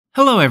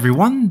Hello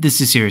everyone,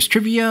 this is Serious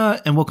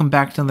Trivia, and welcome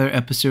back to another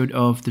episode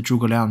of the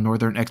Zhuge Liang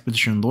Northern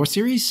Expedition lore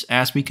series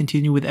as we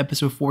continue with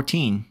episode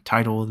 14,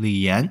 titled Li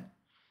Yan.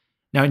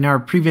 Now in our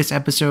previous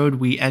episode,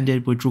 we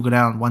ended with Zhuge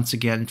Liang once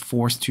again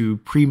forced to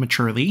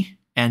prematurely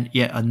end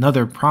yet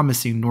another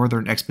promising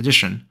northern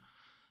expedition.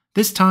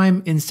 This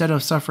time, instead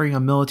of suffering a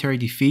military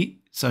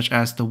defeat, such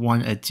as the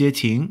one at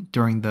Jieting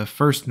during the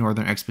first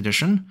northern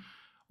expedition,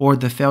 or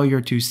the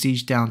failure to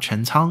siege down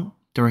Chencang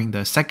during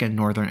the second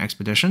northern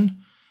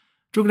expedition,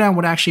 Zhuge Liang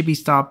would actually be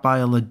stopped by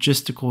a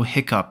logistical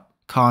hiccup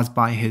caused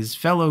by his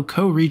fellow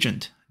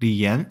co-regent, Li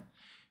Yan,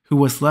 who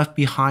was left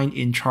behind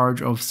in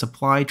charge of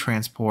supply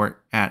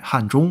transport at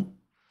Hanzhong.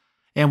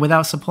 And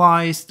without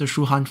supplies, the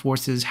Shu Han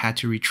forces had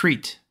to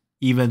retreat,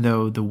 even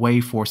though the Wei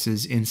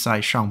forces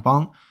inside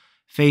Shangbang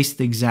faced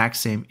the exact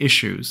same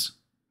issues.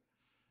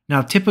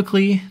 Now,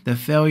 typically, the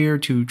failure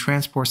to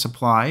transport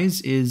supplies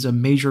is a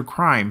major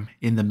crime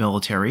in the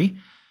military,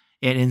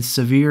 and in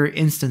severe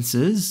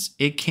instances,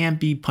 it can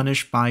be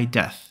punished by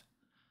death.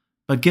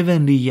 But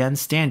given Li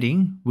Yan's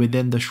standing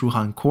within the Shu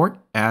Han court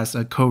as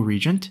a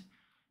co-regent,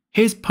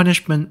 his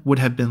punishment would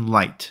have been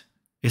light,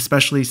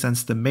 especially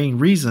since the main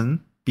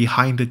reason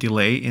behind the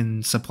delay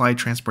in supply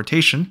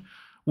transportation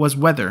was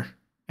weather,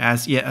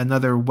 as yet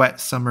another wet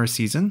summer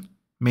season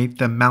made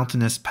the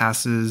mountainous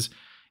passes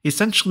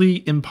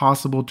essentially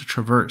impossible to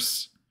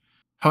traverse.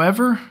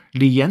 However,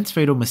 Li Yan's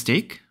fatal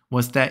mistake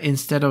was that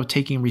instead of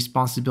taking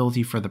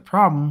responsibility for the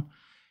problem,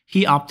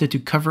 he opted to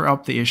cover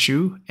up the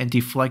issue and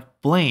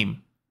deflect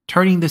blame,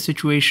 turning the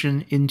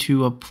situation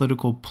into a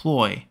political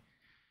ploy.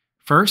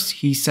 First,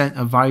 he sent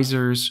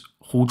advisors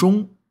Hu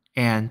Zhong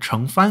and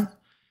Cheng Fan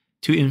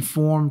to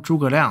inform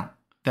Zhuge Liang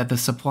that the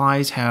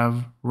supplies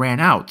have ran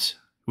out,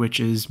 which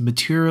is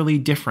materially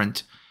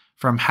different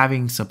from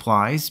having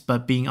supplies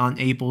but being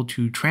unable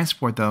to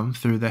transport them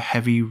through the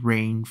heavy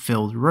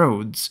rain-filled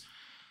roads.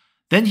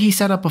 Then he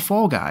set up a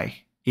fall guy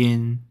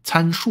in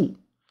Can Shu,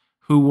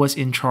 who was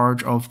in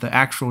charge of the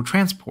actual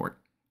transport,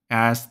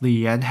 as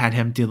Li Yan had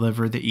him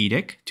deliver the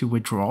edict to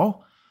withdraw,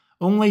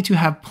 only to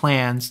have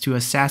plans to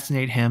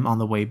assassinate him on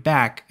the way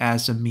back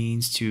as a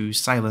means to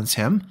silence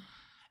him,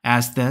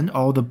 as then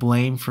all the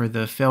blame for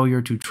the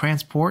failure to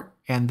transport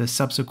and the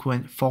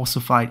subsequent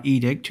falsified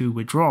edict to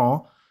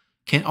withdraw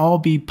can all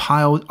be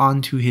piled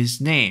onto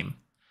his name.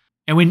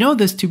 And we know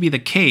this to be the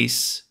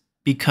case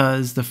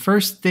because the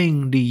first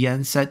thing Li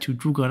Yan said to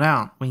Zhuge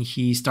Liang when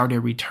he started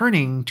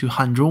returning to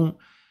Hanzhong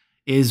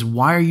is,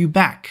 "Why are you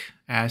back?"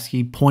 as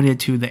he pointed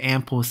to the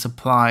ample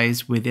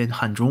supplies within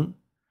Hanzhong.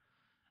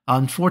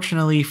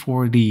 Unfortunately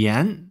for Li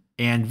Yan,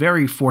 and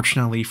very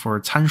fortunately for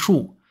Can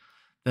Shu,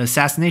 the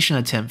assassination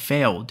attempt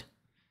failed.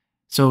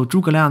 So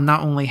Zhuge Liang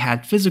not only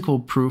had physical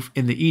proof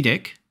in the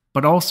edict,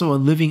 but also a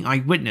living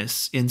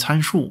eyewitness in Can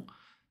Shu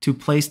to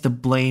place the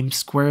blame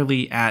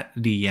squarely at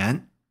Li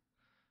Yan.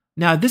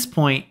 Now at this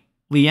point,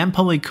 Li Yan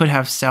probably could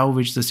have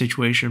salvaged the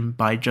situation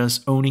by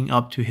just owning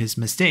up to his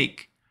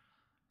mistake.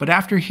 But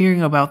after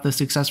hearing about the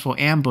successful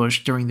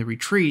ambush during the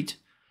retreat,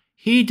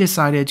 he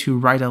decided to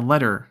write a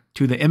letter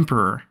to the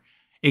emperor,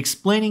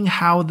 explaining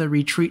how the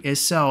retreat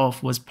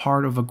itself was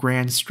part of a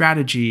grand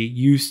strategy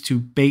used to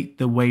bait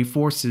the Wei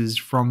forces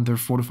from their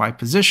fortified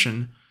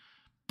position.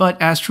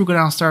 But as Zhuge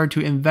Liang started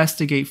to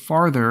investigate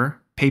farther,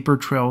 paper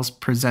trails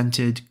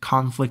presented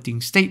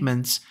conflicting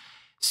statements,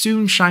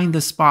 soon shined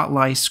the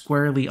spotlight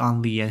squarely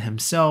on Li Yan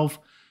himself,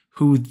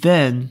 who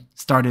then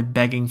started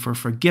begging for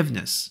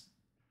forgiveness.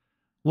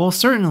 Well,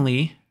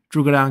 certainly,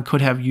 Zhuge Liang could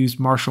have used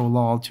martial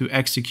law to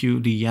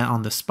execute Li Yan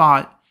on the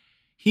spot.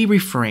 He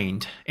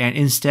refrained and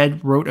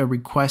instead wrote a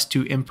request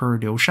to Emperor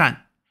Liu Shan,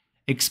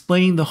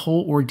 explaining the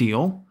whole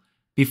ordeal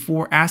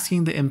before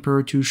asking the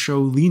emperor to show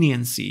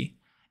leniency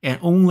and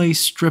only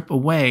strip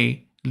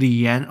away Li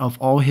Yan of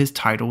all his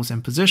titles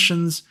and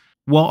positions,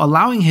 while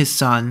allowing his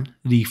son,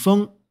 Li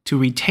Feng, to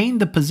retain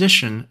the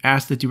position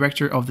as the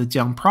director of the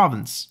Jiang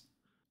province.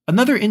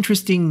 Another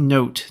interesting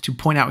note to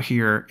point out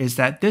here is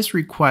that this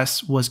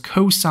request was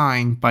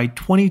co-signed by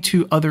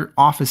 22 other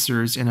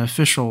officers and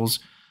officials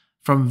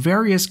from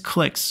various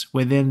cliques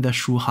within the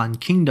Shu Han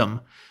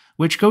kingdom,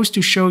 which goes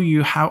to show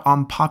you how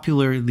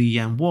unpopular Li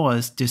Yan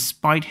was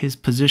despite his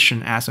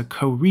position as a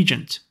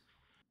co-regent.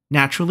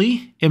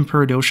 Naturally,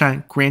 Emperor Liu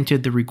Shan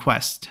granted the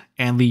request,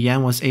 and Li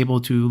Yan was able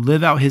to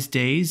live out his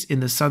days in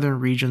the southern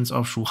regions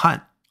of Shu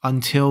Han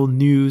until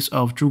news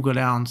of Zhuge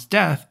Liang's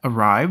death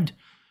arrived,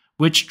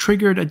 which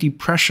triggered a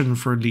depression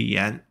for Li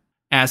Yan,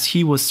 as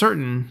he was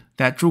certain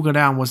that Zhuge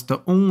Liang was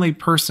the only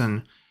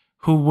person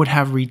who would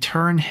have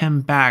returned him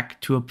back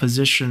to a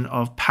position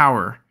of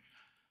power.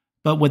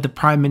 But with the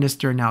prime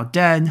minister now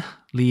dead,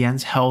 Li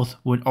Yan's health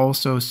would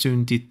also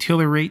soon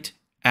deteriorate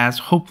as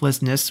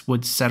hopelessness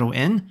would settle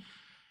in,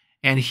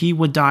 and he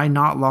would die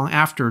not long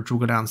after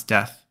Zhuge Liang's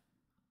death.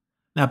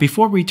 Now,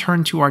 before we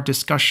turn to our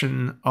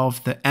discussion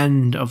of the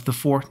end of the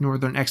Fourth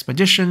Northern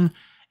Expedition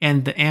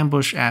and the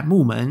ambush at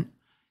Mumen,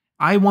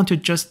 I want to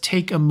just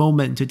take a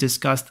moment to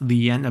discuss Li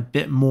Yan a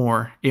bit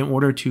more in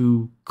order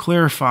to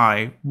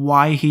clarify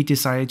why he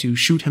decided to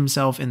shoot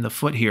himself in the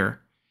foot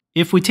here.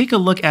 If we take a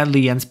look at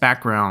Li Yan's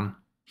background,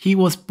 he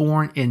was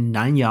born in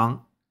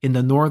Nanyang in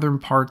the northern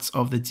parts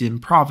of the Jin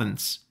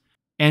province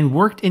and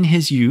worked in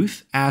his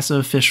youth as an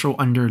official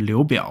under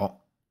Liu Biao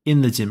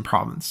in the Jin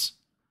province.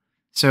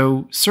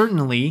 So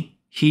certainly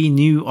he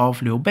knew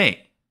of Liu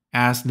Bei,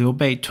 as Liu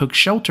Bei took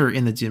shelter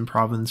in the Jin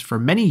province for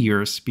many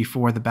years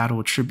before the Battle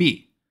of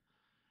Chibi.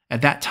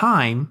 At that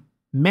time,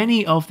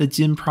 many of the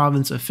Jin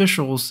province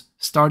officials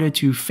started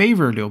to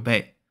favor Liu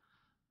Bei,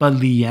 but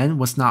Li Yan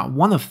was not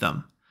one of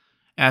them,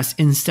 as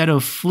instead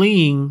of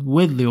fleeing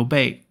with Liu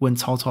Bei when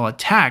Cao Cao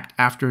attacked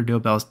after Liu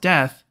Biao's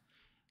death,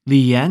 Li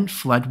Yan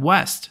fled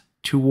west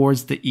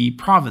towards the Yi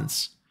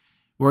province,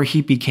 where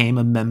he became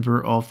a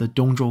member of the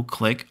Dongzhou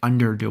clique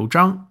under Liu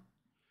Zhang.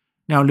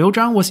 Now, Liu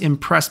Zhang was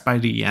impressed by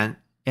Li Yan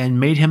and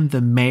made him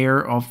the mayor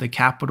of the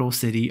capital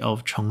city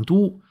of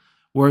Chengdu,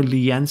 where Li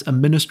Yan's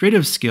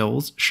administrative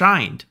skills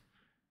shined.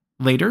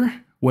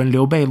 Later, when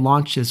Liu Bei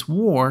launched his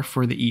war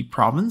for the Yi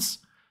province,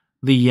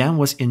 Li Yan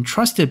was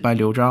entrusted by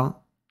Liu Zhang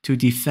to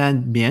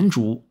defend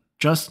Mianzhu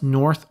just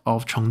north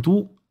of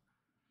Chengdu.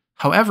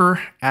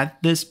 However,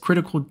 at this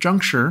critical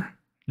juncture,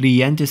 Li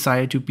Yan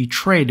decided to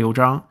betray Liu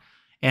Zhang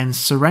and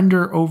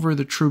surrender over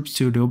the troops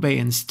to Liu Bei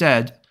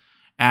instead,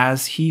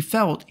 as he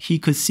felt he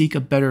could seek a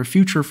better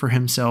future for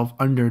himself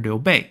under Liu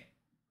Bei.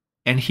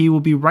 And he will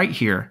be right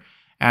here,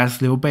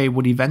 as Liu Bei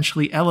would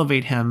eventually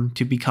elevate him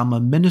to become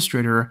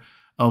administrator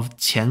of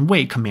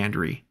Qianwei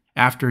Commandery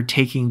after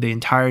taking the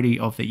entirety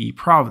of the Yi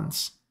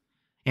province.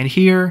 And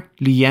here,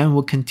 Li Yan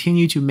will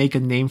continue to make a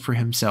name for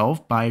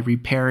himself by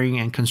repairing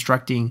and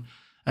constructing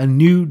a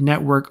new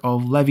network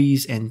of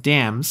levees and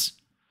dams.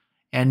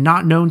 And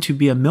not known to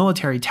be a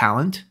military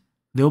talent,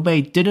 Liu Bei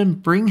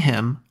didn't bring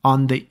him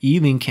on the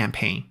Yiling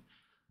campaign.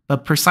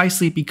 But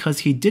precisely because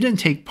he didn't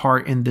take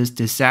part in this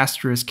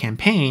disastrous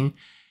campaign,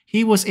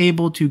 he was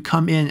able to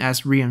come in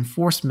as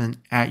reinforcement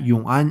at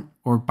Yong'an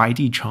or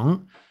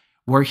Baidicheng,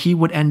 where he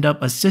would end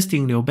up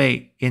assisting Liu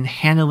Bei in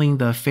handling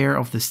the affair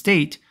of the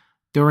state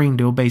during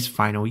Liu Bei's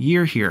final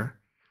year here.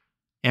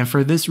 And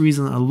for this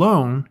reason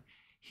alone,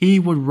 he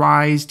would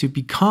rise to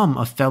become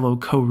a fellow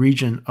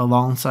co-regent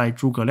alongside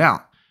Zhuge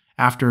Liang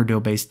after Liu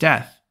Bei's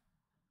death.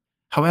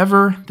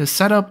 However, the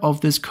setup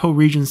of this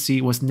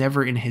co-regency was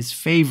never in his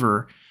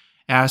favor,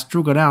 as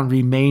Zhuge Liang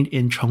remained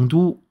in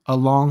Chengdu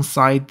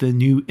alongside the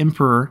new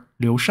emperor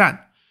Liu Shan,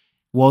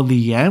 while Li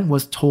Yan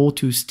was told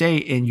to stay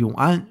in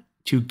Yong'an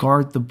to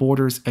guard the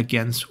borders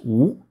against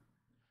Wu.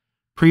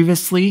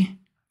 Previously,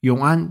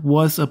 Yong'an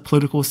was a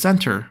political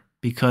center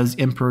because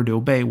Emperor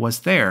Liu Bei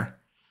was there,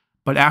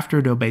 but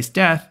after Liu Bei's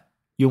death,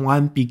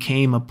 Yong'an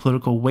became a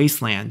political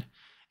wasteland,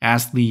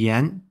 as Li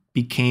Yan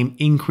became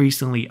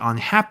increasingly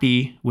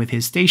unhappy with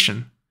his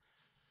station.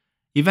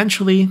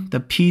 Eventually,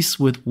 the peace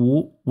with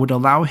Wu would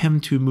allow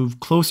him to move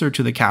closer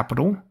to the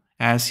capital,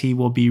 as he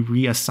will be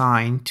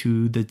reassigned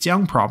to the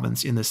Jiang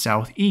province in the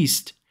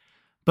southeast.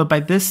 But by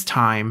this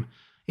time,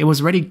 it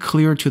was already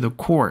clear to the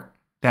court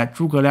that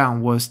Zhuge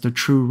Liang was the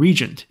true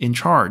regent in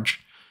charge,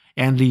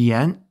 and Li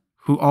Yan,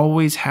 who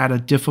always had a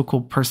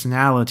difficult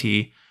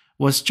personality,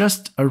 was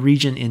just a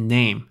regent in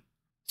name.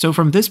 So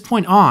from this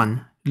point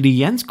on, Li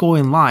Yan's goal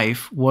in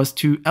life was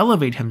to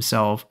elevate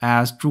himself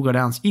as Zhuge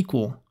Liang's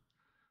equal.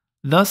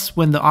 Thus,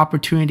 when the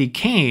opportunity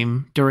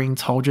came during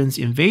Cao Zhen's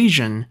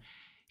invasion,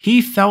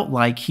 he felt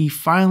like he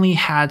finally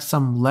had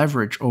some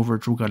leverage over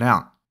Zhuge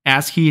Liang,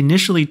 as he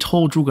initially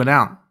told Zhuge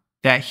Liang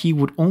that he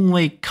would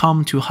only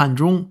come to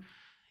Hanzhong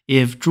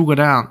if Zhuge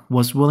Liang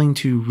was willing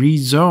to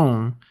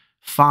rezone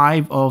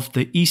 5 of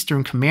the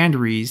eastern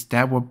commanderies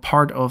that were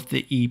part of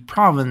the Yi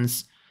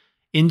province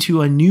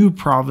into a new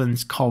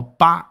province called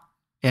Ba,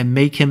 and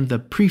make him the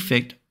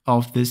prefect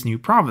of this new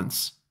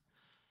province.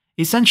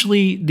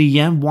 Essentially, Li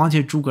Yan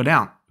wanted Zhuge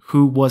Liang,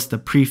 who was the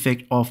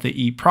prefect of the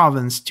Yi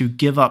province, to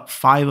give up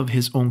 5 of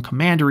his own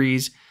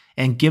commanderies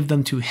and give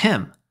them to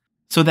him,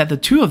 so that the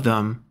two of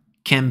them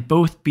can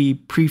both be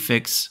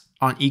prefects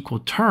on equal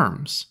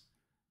terms.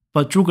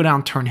 But Zhuge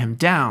Liang turned him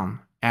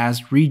down,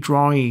 as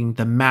redrawing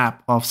the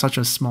map of such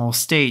a small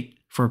state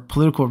for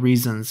political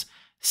reasons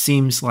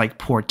seems like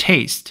poor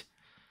taste.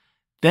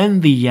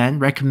 Then Li Yan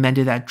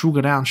recommended that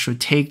Zhuge Liang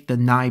should take the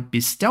 9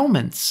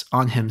 bestowments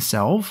on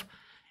himself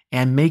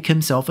and make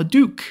himself a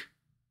duke,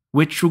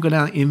 which Zhuge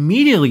Liang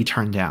immediately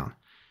turned down,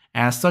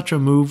 as such a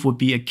move would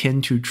be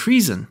akin to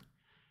treason.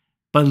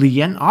 But Li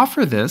Yan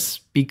offered this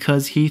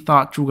because he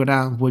thought Zhuge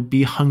Liang would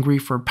be hungry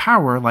for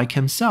power like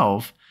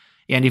himself,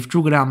 and if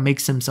Zhuge Liang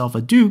makes himself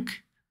a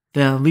duke,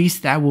 then at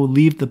least that will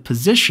leave the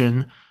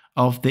position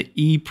of the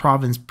Yi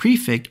province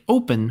prefect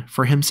open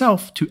for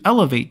himself to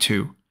elevate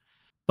to.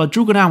 But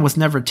Zhuge Liang was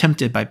never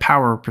tempted by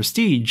power or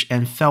prestige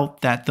and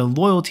felt that the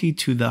loyalty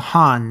to the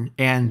Han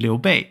and Liu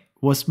Bei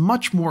was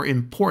much more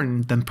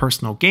important than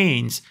personal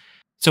gains,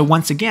 so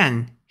once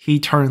again, he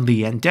turned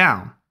Li Yan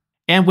down.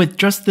 And with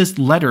just this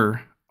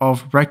letter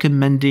of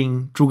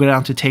recommending Zhuge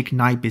Liang to take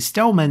 9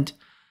 bestowment,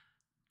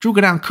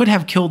 Zhuge Liang could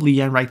have killed Li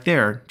Yan right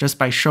there just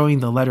by showing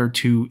the letter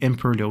to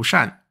Emperor Liu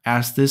Shan,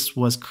 as this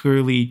was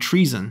clearly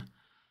treason.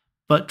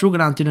 But Zhuge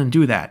Liang didn't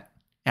do that,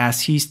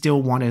 as he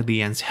still wanted Li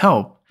Yan's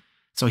help,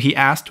 So he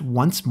asked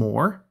once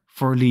more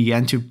for Li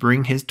Yan to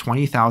bring his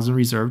 20,000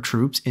 reserve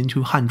troops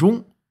into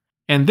Hanzhong.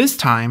 And this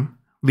time,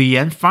 Li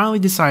Yan finally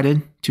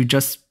decided to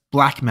just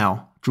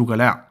blackmail Zhuge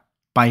Liang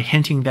by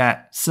hinting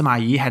that Sima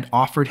Yi had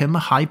offered him a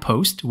high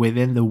post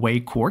within the Wei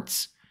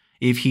courts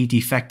if he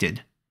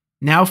defected.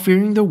 Now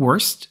fearing the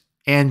worst,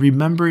 and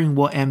remembering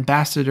what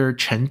Ambassador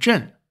Chen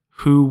Zhen,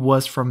 who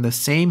was from the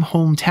same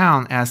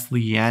hometown as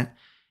Li Yan,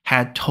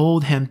 had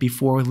told him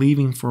before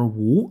leaving for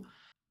Wu,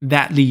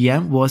 that Li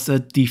Yan was a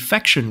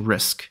defection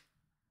risk,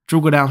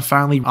 Zhuge Liang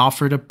finally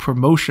offered a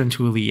promotion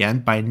to Li Yan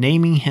by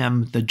naming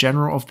him the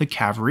general of the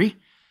cavalry,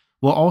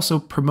 while also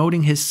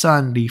promoting his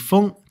son Li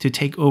Feng to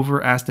take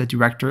over as the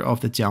director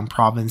of the Jiang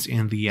province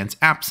in Li Yan's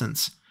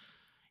absence.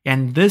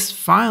 And this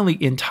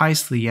finally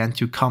enticed Li Yan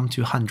to come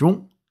to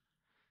Hanzhong.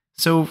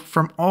 So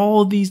from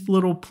all these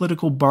little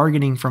political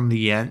bargaining from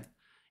Li Yan,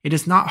 it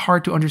is not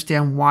hard to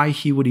understand why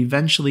he would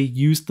eventually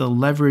use the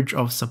leverage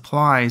of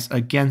supplies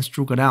against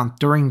Zhuge Liang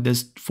during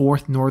this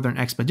fourth northern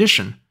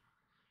expedition.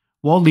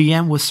 While Li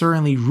Yan would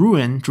certainly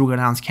ruin Zhuge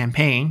Liang's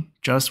campaign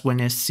just when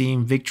it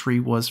seemed victory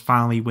was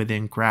finally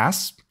within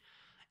grasp,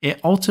 it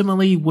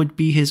ultimately would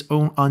be his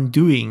own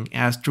undoing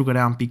as Zhuge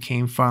Liang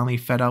became finally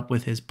fed up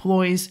with his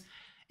ploys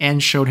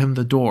and showed him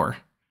the door.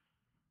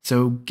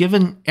 So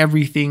given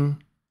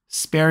everything,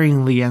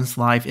 sparing Li Yan's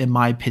life, in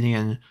my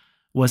opinion,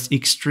 was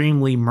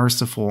extremely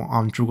merciful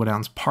on Zhuge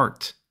Liang's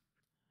part.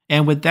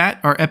 And with that,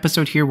 our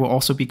episode here will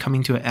also be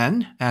coming to an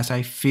end, as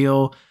I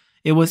feel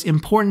it was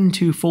important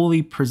to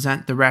fully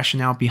present the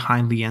rationale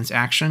behind Li Yan's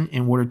action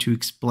in order to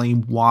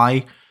explain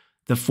why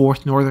the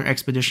Fourth Northern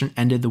Expedition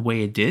ended the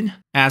way it did,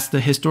 as the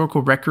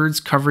historical records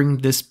covering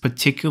this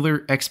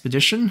particular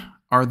expedition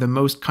are the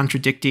most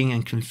contradicting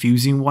and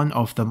confusing one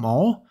of them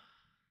all.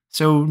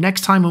 So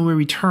next time when we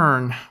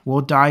return,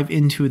 we'll dive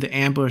into the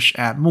ambush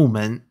at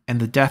Mumen and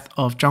the death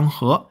of Zhang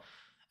He,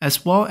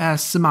 as well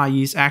as Sima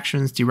Yi's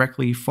actions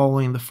directly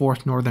following the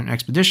Fourth Northern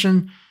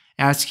Expedition,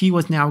 as he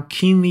was now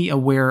keenly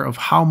aware of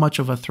how much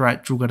of a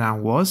threat Zhuge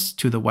Liang was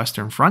to the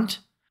Western Front.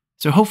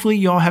 So hopefully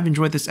you all have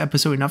enjoyed this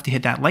episode enough to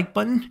hit that like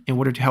button in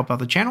order to help out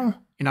the channel,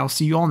 and I'll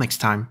see you all next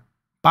time.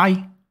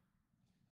 Bye!